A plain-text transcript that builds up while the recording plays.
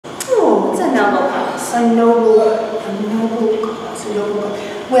noble cause. A noble cause.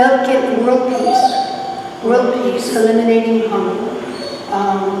 Well, get world peace. World peace, eliminating hunger.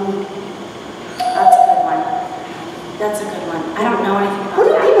 That's a good one. That's a good one. I don't know anything about What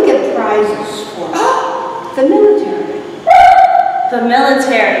do that. people get prizes for? The military. The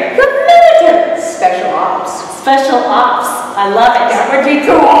military. The military. Special ops. Special ops. I love it. That would be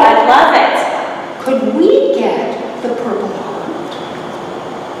cool. I love it. Could we get the Purple Heart?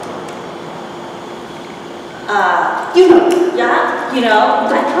 You know. Yeah, you know.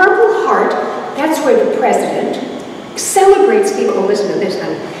 The Purple Heart, that's where the president celebrates people. Oh, listen to this,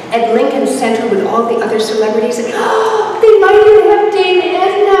 honey. At Lincoln Center with all the other celebrities. And, oh, they might even have Dame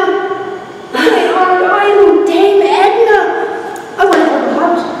Edna. They are idol, Dame Edna. I want a Purple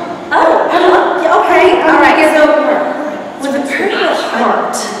Heart. Oh, yeah, okay. All right. So, with the Purple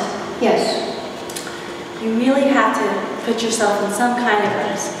Heart, yes. you really have to put yourself in some kind of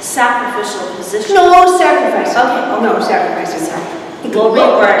a sacrificial position. No sacrifice. Okay. No sacrifice. We'll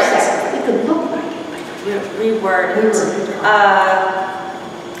reword it. It could look like it. Reword it.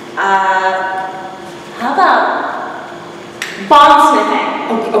 How about bomb sniffing?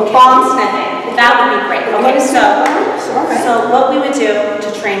 Okay. Bomb sniffing. That would be great. Okay, so what we would do to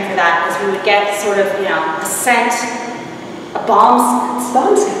train for that is we would get sort of, you know, a scent, a bomb scent.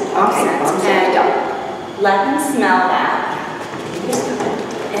 Bomb scent. Okay. Bomb scent. And let him smell that.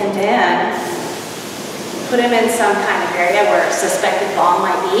 And then put him in some kind of area where a suspected bomb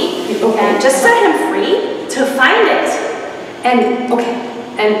might be. Okay. And just set him free to find it. And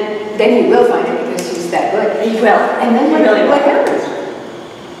then he will find it because he's that good. He will. And then He what happens?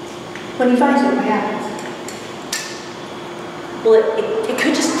 When he finds it, what happens? Well, it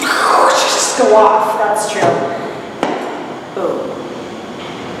could just go off. That's true. Boom.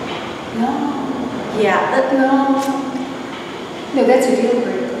 No. Yeah. No, that's a deal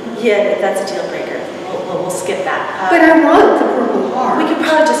breaker. Yeah, that's a deal breaker. We'll skip that. But I want